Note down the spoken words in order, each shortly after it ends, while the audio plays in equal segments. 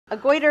A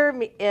goiter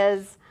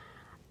is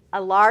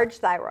a large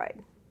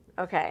thyroid.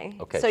 Okay.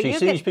 Okay. So you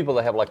see these people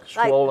that have like a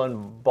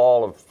swollen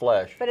ball of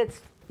flesh. But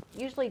it's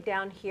usually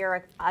down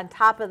here on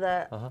top of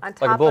the on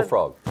top like a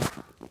bullfrog.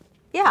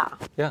 Yeah.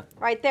 Yeah.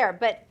 Right there.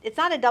 But it's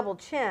not a double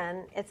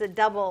chin. It's a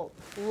double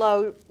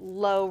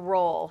low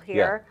roll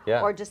here,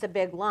 or just a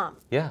big lump.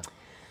 Yeah.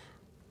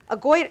 A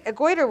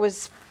goiter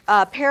was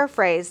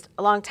paraphrased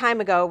a long time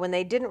ago when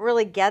they didn't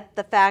really get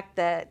the fact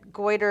that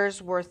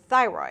goiters were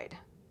thyroid.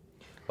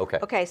 Okay.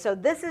 Okay, so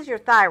this is your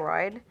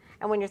thyroid,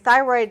 and when your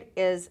thyroid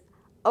is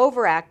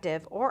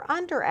overactive or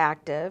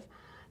underactive,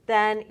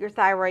 then your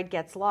thyroid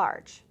gets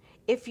large.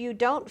 If you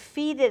don't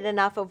feed it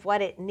enough of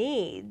what it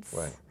needs,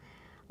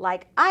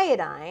 like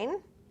iodine,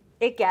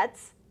 it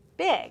gets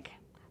big.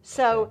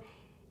 So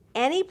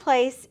any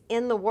place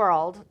in the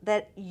world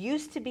that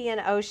used to be an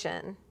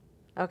ocean,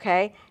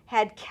 okay,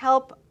 had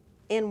kelp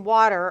in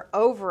water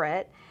over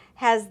it,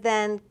 has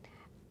then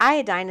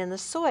iodine in the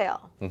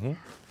soil.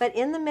 But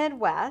in the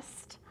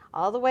Midwest,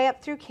 all the way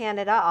up through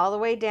Canada, all the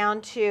way down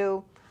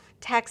to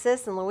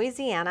Texas and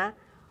Louisiana,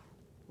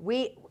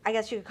 I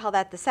guess you could call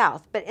that the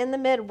South, but in the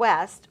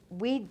Midwest,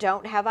 we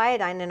don't have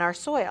iodine in our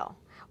soil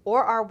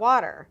or our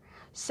water.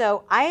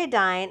 So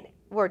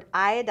we're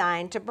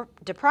iodine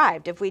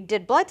deprived. If we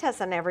did blood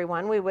tests on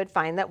everyone, we would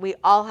find that we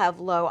all have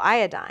low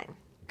iodine.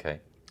 Okay.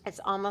 It's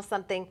almost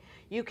something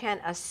you can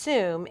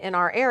assume in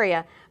our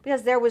area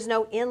because there was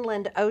no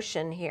inland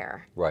ocean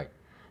here. Right.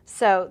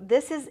 So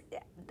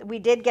we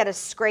did get a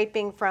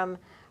scraping from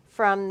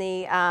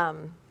the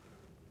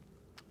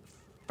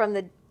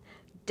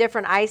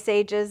different ice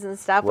ages and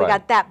stuff. We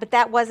got that, but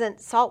that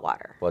wasn't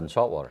saltwater. Wasn't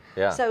saltwater.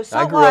 Yeah. So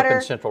I grew up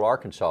in central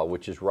Arkansas,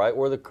 which is right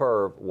where the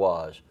curve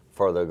was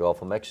for the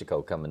Gulf of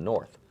Mexico coming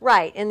north.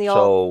 Right, in the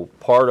old. So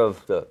part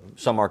of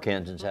some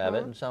Arkansans have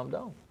it and some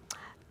don't.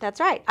 That's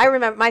right. I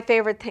remember my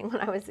favorite thing when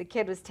I was a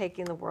kid was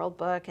taking the World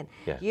Book and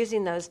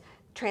using those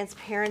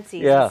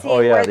transparencies and seeing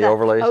where the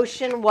overlays.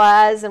 Ocean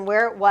was and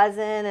where it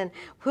wasn't and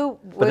who.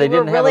 But they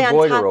didn't have a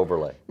goiter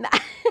overlay.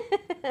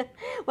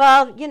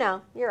 Well,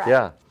 you're right.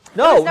 Yeah.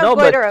 No,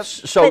 but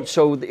so it's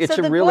a real issue.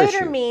 So the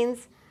goiter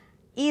means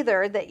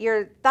either that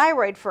your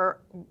thyroid, for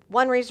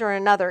one reason or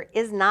another,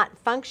 is not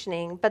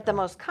functioning, but the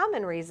most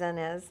common reason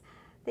is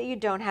that you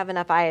don't have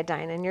enough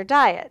iodine in your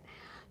diet.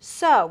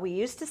 So we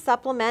used to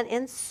supplement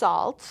in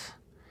salt,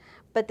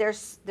 but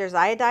there's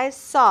iodized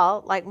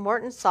salt, like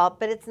Morton salt,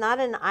 but it's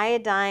not an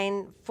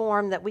iodine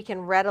form that we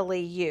can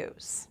readily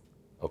use.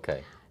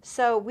 Okay.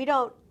 So we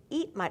don't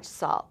eat much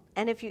salt.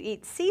 And if you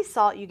eat sea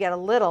salt, you get a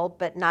little,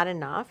 but not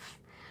enough.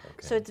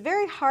 Okay. So it's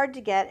very hard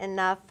to get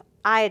enough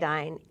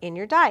iodine in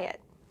your diet.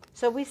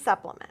 So we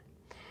supplement.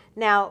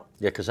 Now,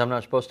 yeah, because I'm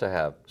not supposed to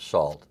have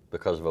salt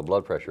because of a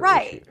blood pressure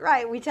issue.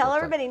 Right. We tell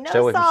everybody no stay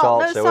away from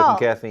salt, stay away from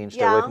caffeine,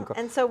 stay away from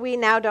and so we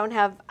now don't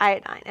have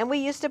iodine. And we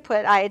used to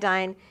put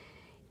iodine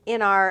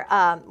in our,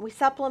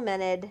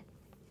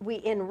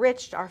 we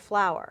enriched our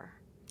flour.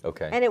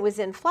 Okay. And it was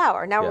in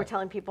flour. Now we're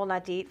telling people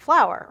not to eat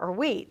flour or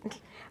wheat,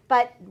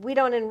 but we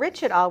don't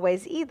enrich it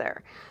always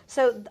either.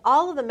 So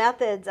all of the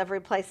methods of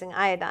replacing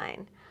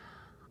iodine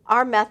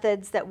are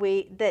methods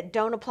that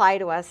don't apply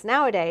to us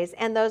nowadays,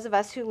 and those of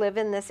us who live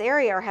in this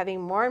area are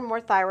having more and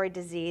more thyroid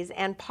disease,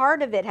 and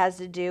part of it has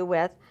to do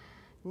with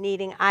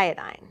needing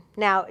iodine.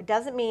 Now, it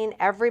doesn't mean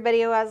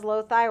everybody who has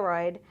low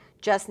thyroid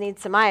just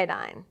needs some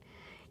iodine.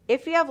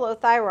 If you have low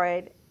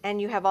thyroid and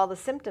you have all the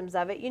symptoms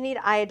of it, you need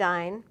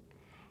iodine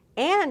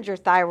and your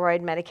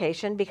thyroid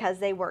medication because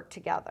they work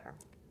together.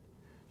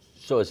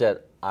 So is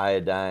that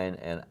iodine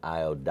and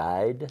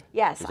iodide?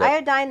 Yes,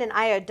 iodine and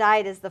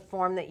iodide is the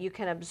form that you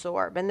can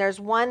absorb. And there's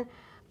one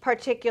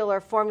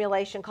particular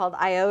formulation called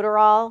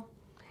iodoral.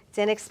 It's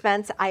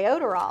inexpensive.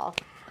 Iodoral.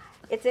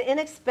 It's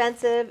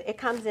inexpensive. It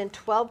comes in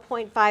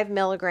 12.5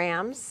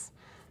 milligrams.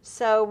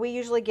 So we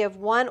usually give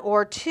 1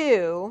 or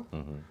 2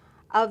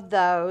 of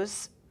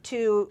those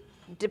to,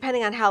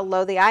 depending on how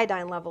low the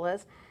iodine level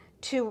is,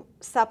 to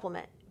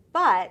supplement.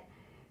 But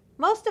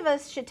most of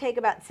us should take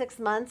about 6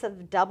 months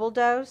of double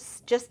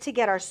dose just to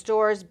get our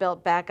stores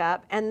built back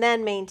up and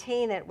then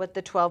maintain it with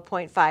the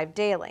 12.5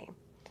 daily.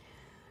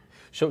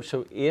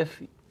 So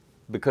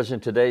because in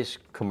today's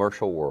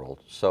commercial world,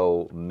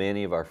 so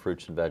many of our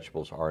fruits and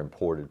vegetables are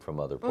imported from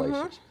other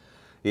places.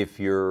 If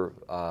your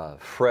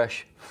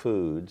fresh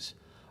foods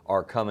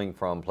are coming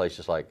from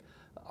places like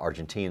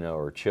Argentina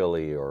or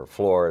Chile or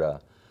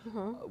Florida,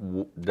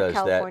 does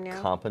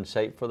that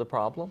compensate for the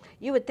problem?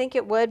 You would think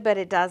it would, but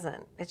it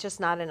doesn't. It's just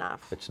not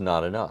enough. It's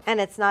not enough.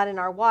 And it's not in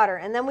our water.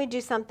 And then we do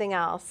something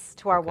else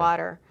to our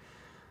water.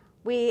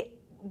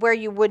 Where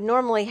you would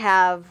normally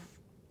have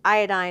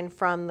iodine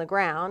from the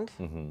ground,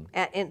 in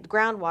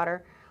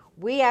groundwater,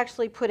 we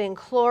actually put in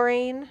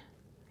chlorine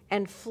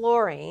and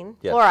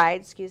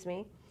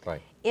fluoride,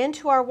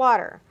 into our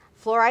water.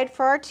 Fluoride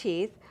for our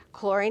teeth,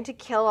 chlorine to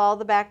kill all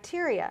the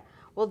bacteria.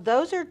 Well,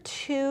 those are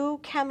 2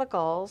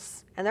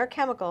 chemicals, and they're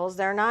chemicals,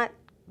 they're not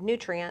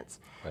nutrients,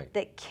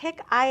 that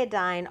kick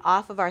iodine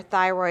off of our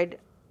thyroid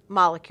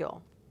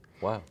molecule.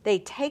 Wow. They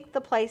take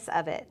the place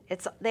of it.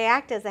 They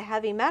act as a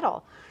heavy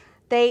metal.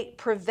 they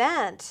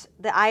prevent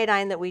the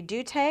iodine that we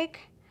do take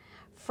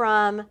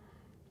from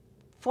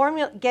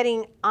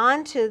getting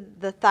onto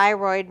the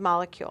thyroid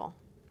molecule.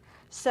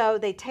 So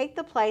they take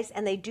the place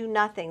and they do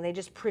nothing. They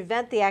just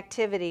prevent the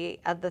activity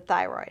of the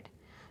thyroid.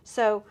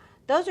 So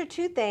those are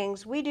two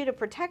things we do to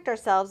protect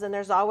ourselves, and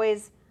there's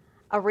always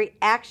a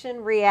reaction.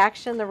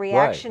 The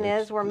reaction Right.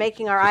 is we're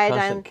making our It's a iodine.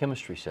 constant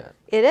chemistry set.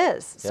 It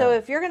is. So Yeah.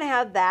 if you're going to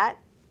have that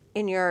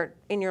in your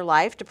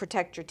life to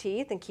protect your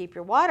teeth and keep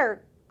your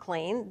water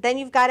clean, then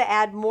you've got to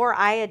add more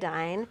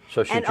iodine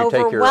So should and you take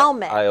your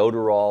overwhelm it.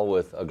 Iodorol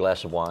with a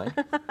glass of wine?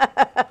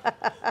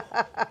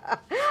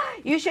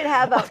 You should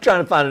have I'm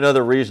trying to find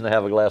another reason to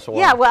have a glass of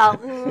wine. Yeah, well,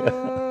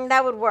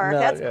 that would work.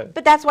 No,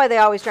 But that's why they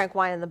always drank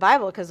wine in the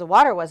Bible, because the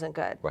water wasn't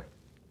good. Right.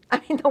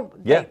 I mean,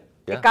 Yeah.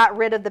 it got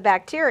rid of the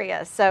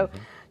bacteria. So,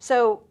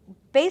 so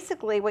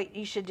basically, what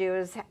you should do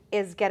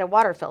is get a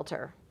water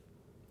filter,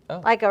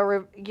 like a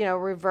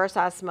reverse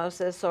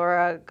osmosis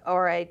or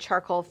a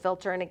charcoal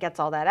filter, and it gets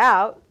all that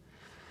out.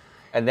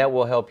 And that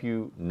will help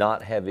you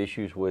not have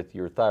issues with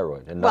your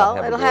thyroid. And Well,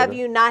 not have it'll a have goiter.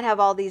 you not have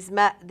all these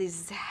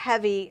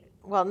heavy,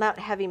 well, not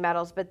heavy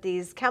metals, but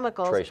these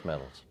chemicals. Trace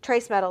metals.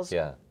 Trace metals.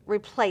 Yeah.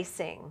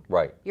 Replacing.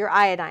 Right. Your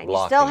iodine.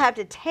 Blocking. You still have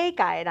to take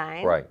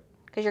iodine. Right.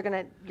 Because you're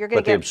gonna But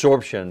get the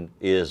absorption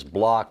is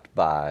blocked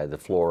by the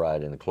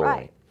fluoride and the chlorine.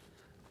 Right.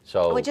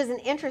 So, which is an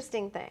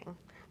interesting thing,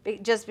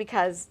 just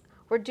because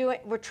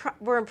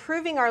we're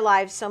improving our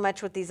lives so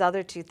much with these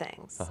other two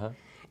things,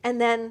 and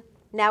then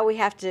now we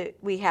have to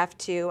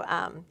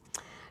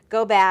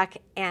go back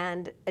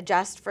and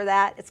adjust for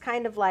that. It's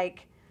kind of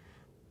like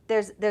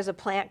there's a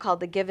plant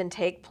called the give and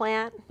take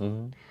plant.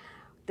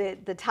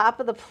 The top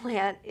of the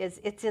plant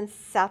it's in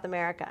South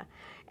America,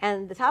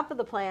 and the top of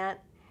the plant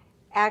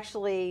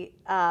actually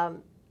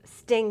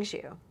stings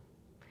you.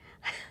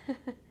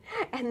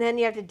 And then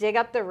you have to dig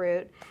up the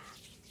root,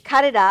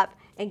 cut it up,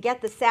 and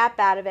get the sap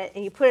out of it,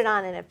 and you put it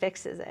on and it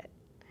fixes it.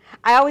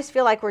 I always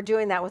feel like we're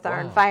doing that with our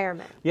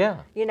environment. yeah.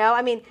 You know,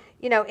 I mean,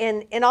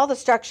 in all the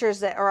structures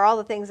that, or all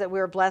the things that we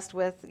were blessed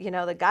with,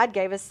 that God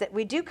gave us, that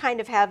we do kind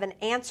of have an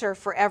answer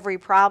for every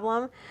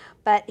problem.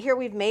 But here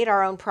we've made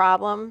our own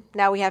problem.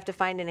 Now we have to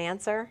find an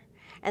answer.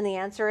 And the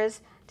answer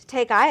is to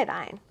take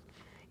iodine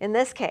in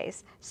this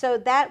case. So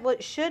that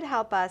should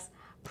help us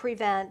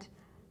prevent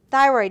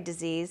thyroid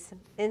disease,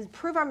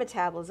 improve our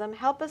metabolism,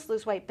 help us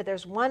lose weight. But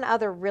there's one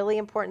other really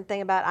important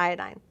thing about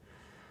iodine.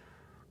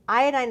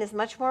 Iodine is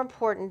much more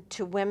important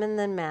to women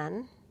than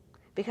men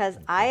because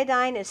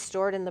iodine is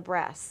stored in the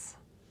breasts.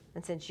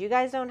 And since you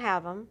guys don't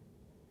have them,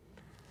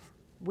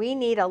 we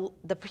need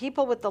the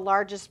people with the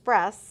largest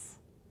breasts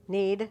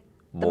need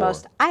the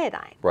most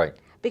iodine. Right.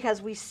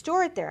 Because we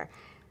store it there.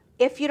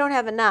 If you don't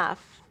have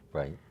enough,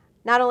 Right.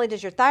 not only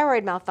does your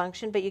thyroid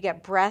malfunction, but you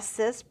get breast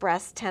cysts,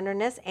 breast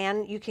tenderness,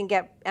 and you can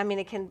get,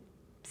 it can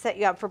set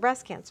you up for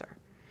breast cancer.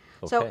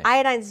 So Okay.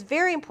 iodine is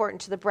very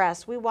important to the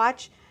breast. We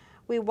watch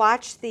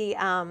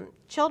the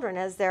children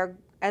as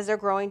they're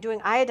growing, doing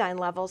iodine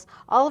levels.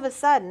 All of a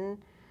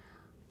sudden,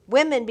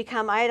 women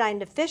become iodine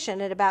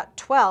deficient at about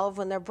 12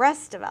 when their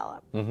breasts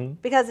develop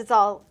because it's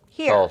all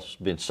here. It's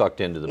all been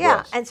sucked into the Yeah,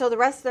 breast. and so the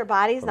rest of their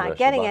body's From the not rest of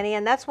the getting body. any,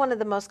 and that's one of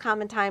the most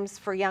common times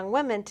for young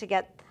women to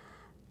get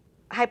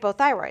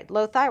hypothyroid,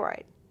 low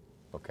thyroid,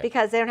 Okay.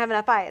 because they don't have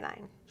enough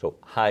iodine. So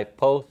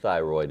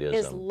hypothyroidism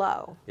Is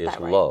low. is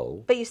thyroid.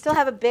 low. But you still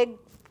have a big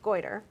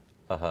goiter.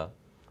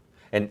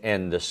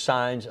 And the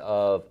signs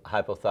of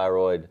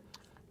hypothyroid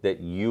that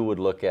you would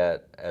look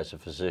at as a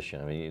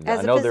physician. I mean, As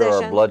I a know there are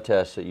physician, blood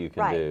tests that you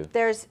can do.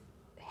 There's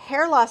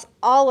hair loss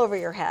all over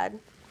your head,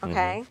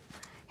 okay?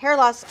 Hair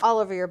loss all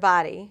over your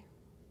body.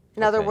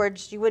 In other Okay.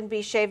 words, you wouldn't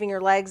be shaving your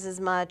legs as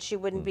much. You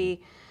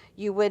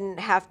wouldn't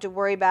have to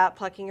worry about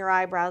plucking your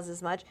eyebrows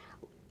as much.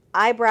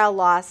 Eyebrow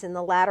loss in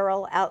the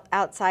lateral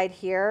outside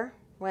here,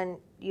 when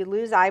you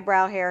lose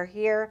eyebrow hair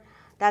here,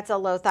 that's a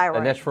low thyroid.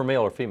 And that's for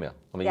male or female.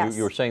 I mean, Yes.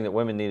 you were saying that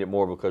women need it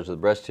more because of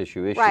the breast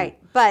tissue issue. Right,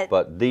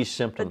 but these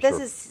symptoms But this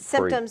are is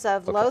symptoms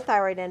of okay. low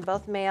thyroid in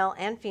both male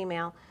and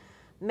female.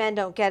 Men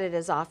don't get it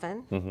as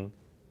often.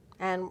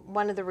 And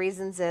one of the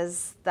reasons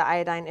is the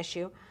iodine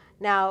issue.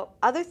 Now,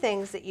 other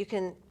things that you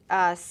can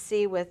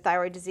see with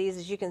thyroid disease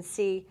is you can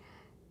see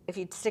if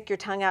you stick your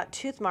tongue out,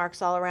 tooth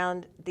marks all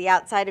around the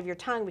outside of your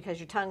tongue because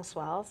your tongue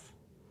swells.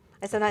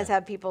 I sometimes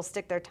have people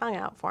stick their tongue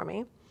out for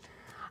me.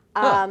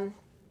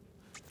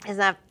 Is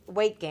that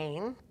weight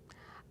gain,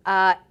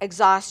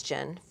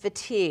 exhaustion,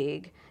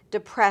 fatigue,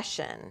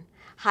 depression,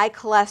 high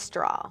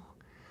cholesterol,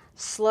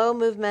 slow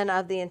movement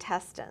of the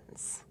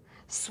intestines,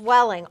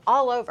 swelling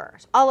all over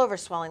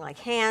swelling, like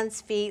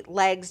hands, feet,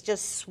 legs,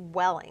 just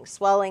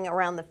swelling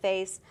around the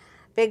face,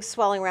 big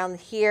swelling around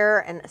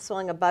here and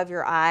swelling above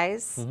your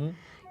eyes.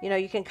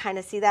 You can kind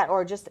of see that,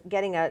 or just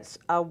getting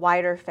a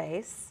wider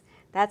face.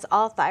 That's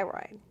all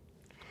thyroid.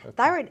 Okay.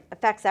 Thyroid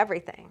affects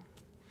everything.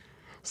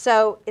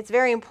 So it's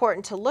very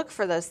important to look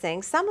for those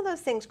things. Some of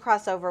those things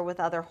cross over with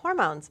other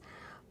hormones.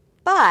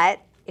 But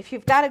if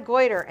you've got a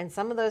goiter and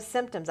some of those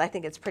symptoms, I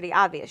think it's pretty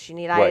obvious. You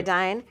need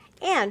iodine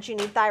and you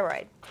need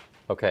thyroid.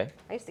 Okay.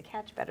 I used to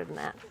catch better than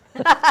that.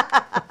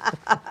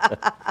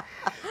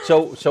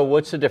 So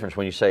what's the difference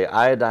when you say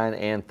iodine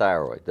and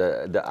thyroid?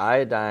 The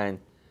iodine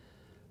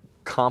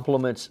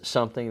complements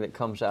something that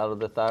comes out of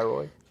the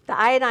thyroid? The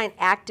iodine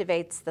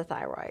activates the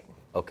thyroid.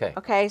 Okay.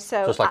 Okay,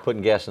 so it's like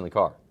putting gas in the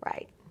car.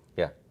 right.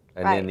 Yeah.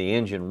 And Right. then the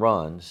engine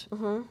runs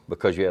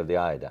because you have the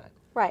iodine.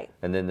 Right.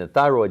 And then the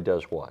thyroid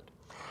does what?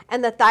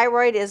 And the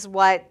thyroid is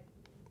what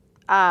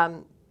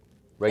Regulates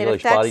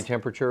it affects- body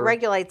temperature?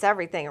 Regulates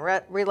everything.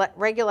 It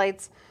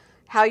regulates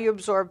how you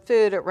absorb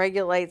food. It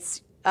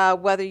regulates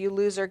whether you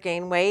lose or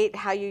gain weight,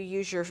 how you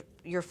use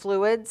your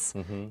fluids.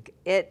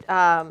 It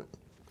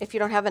if you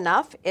don't have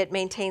enough, it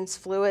maintains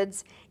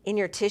fluids in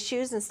your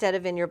tissues instead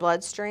of in your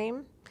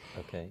bloodstream.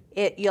 Okay.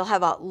 You'll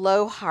have a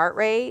low heart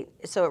rate,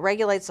 so it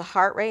regulates the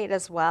heart rate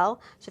as well.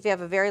 So if you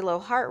have a very low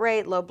heart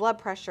rate, low blood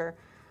pressure,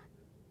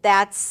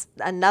 that's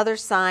another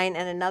sign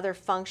and another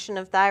function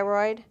of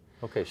thyroid.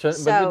 Okay, so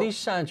but these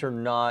signs are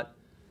not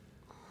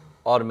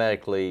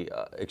automatically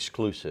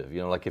exclusive.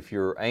 You know, like if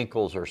your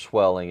ankles are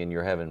swelling and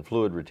you're having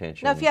fluid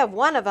retention. Now, if you have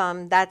one of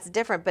them, that's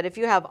different. But if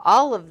you have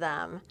all of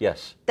them,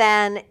 yes,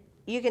 then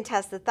you can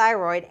test the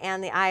thyroid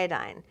and the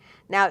iodine.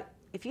 Now,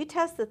 if you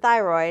test the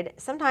thyroid,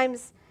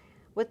 sometimes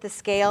with the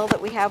scale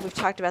that we have, we've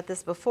talked about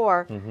this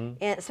before,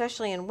 and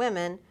especially in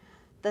women,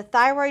 the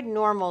thyroid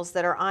normals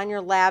that are on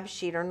your lab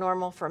sheet are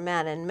normal for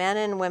men, and men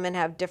and women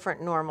have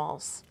different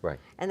normals. right.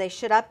 And they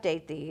should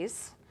update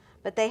these,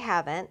 but they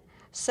haven't.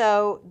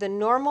 So the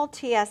normal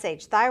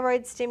TSH,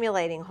 thyroid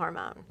stimulating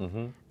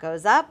hormone,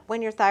 goes up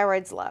when your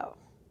thyroid's low.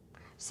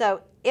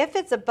 So if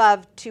it's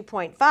above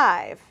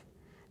 2.5,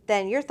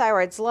 then your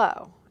thyroid's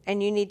low,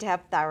 and you need to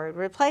have thyroid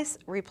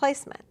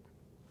replacement.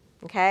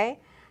 Okay?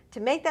 To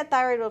make that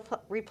thyroid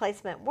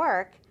replacement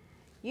work,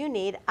 you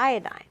need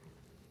iodine.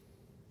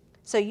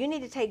 So you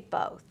need to take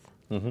both.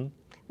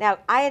 Now,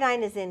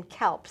 iodine is in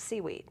kelp,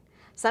 seaweed.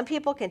 Some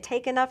people can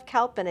take enough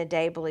kelp in a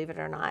day, believe it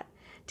or not,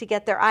 to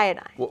get their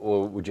iodine.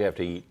 Well, would you have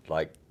to eat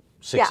like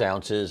 6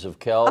 ounces of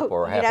kelp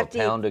or you'd half have a to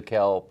pound of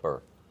kelp?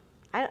 Or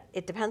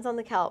It depends on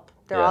the kelp.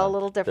 They're Yeah, all a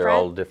little different. They're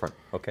all different.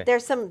 Okay.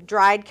 There's some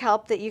dried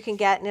kelp that you can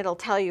get, and it'll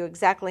tell you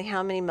exactly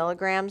how many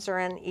milligrams are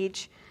in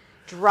each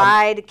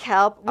dried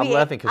kelp. I'm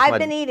laughing 'cause I've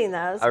been eating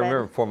those. I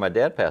remember before my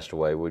dad passed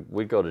away,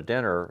 we'd go to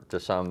dinner to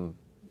some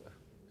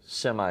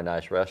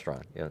semi-nice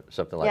restaurant, you know,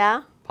 something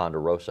like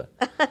Ponderosa.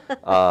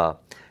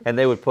 And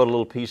they would put a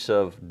little piece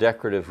of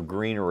decorative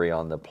greenery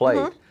on the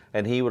plate,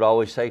 and he would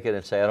always take it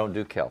and say, I don't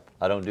do kelp.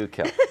 I don't do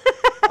kelp.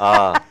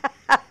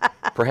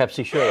 Perhaps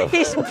he should have.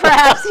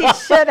 Perhaps he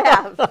should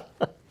have.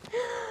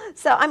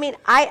 So, I mean,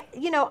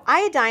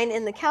 iodine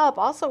in the kelp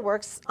also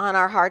works on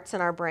our hearts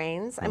and our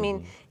brains. I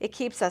mean, it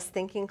keeps us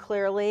thinking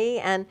clearly.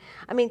 And,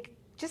 I mean,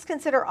 just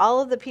consider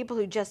all of the people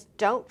who just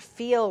don't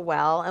feel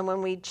well. And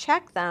when we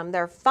check them,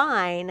 they're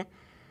fine,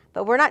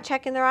 but we're not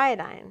checking their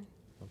iodine.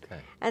 Okay.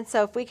 And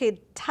so if we could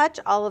touch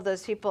all of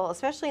those people,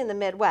 especially in the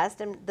Midwest,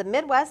 and the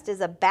Midwest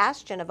is a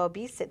bastion of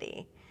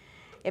obesity.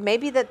 It may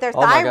be that their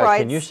Oh my God,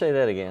 thyroid's can you say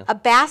that again? a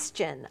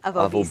bastion of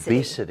obesity. Of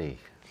obesity.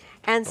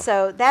 And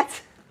so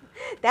that's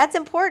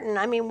important.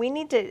 I mean, we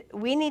need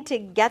to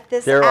get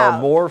this There out. are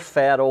more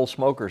fat old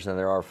smokers than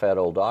there are fat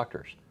old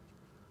doctors.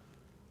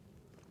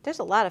 There's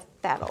a lot of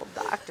fat old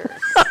doctors.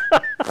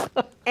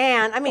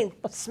 And, I mean,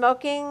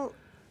 smoking.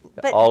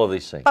 But, all of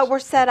these things. But we're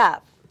set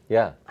up.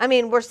 Yeah. I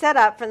mean, we're set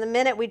up from the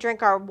minute we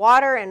drink our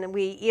water and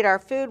we eat our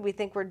food, we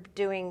think we're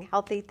doing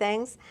healthy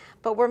things,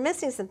 but we're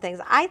missing some things.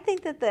 I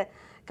think that the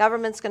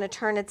government's going to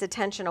turn its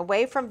attention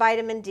away from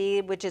vitamin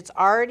D, which it's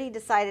already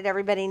decided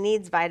everybody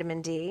needs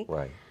vitamin D,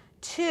 Right.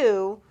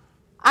 to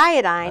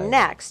iodine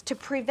next to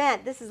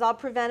prevent. This is all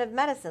preventive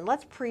medicine.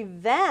 Let's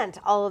prevent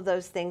all of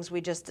those things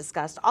we just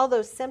discussed, all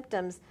those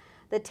symptoms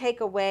that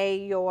take away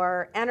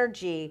your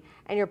energy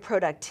and your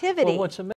productivity. Well, what's amazing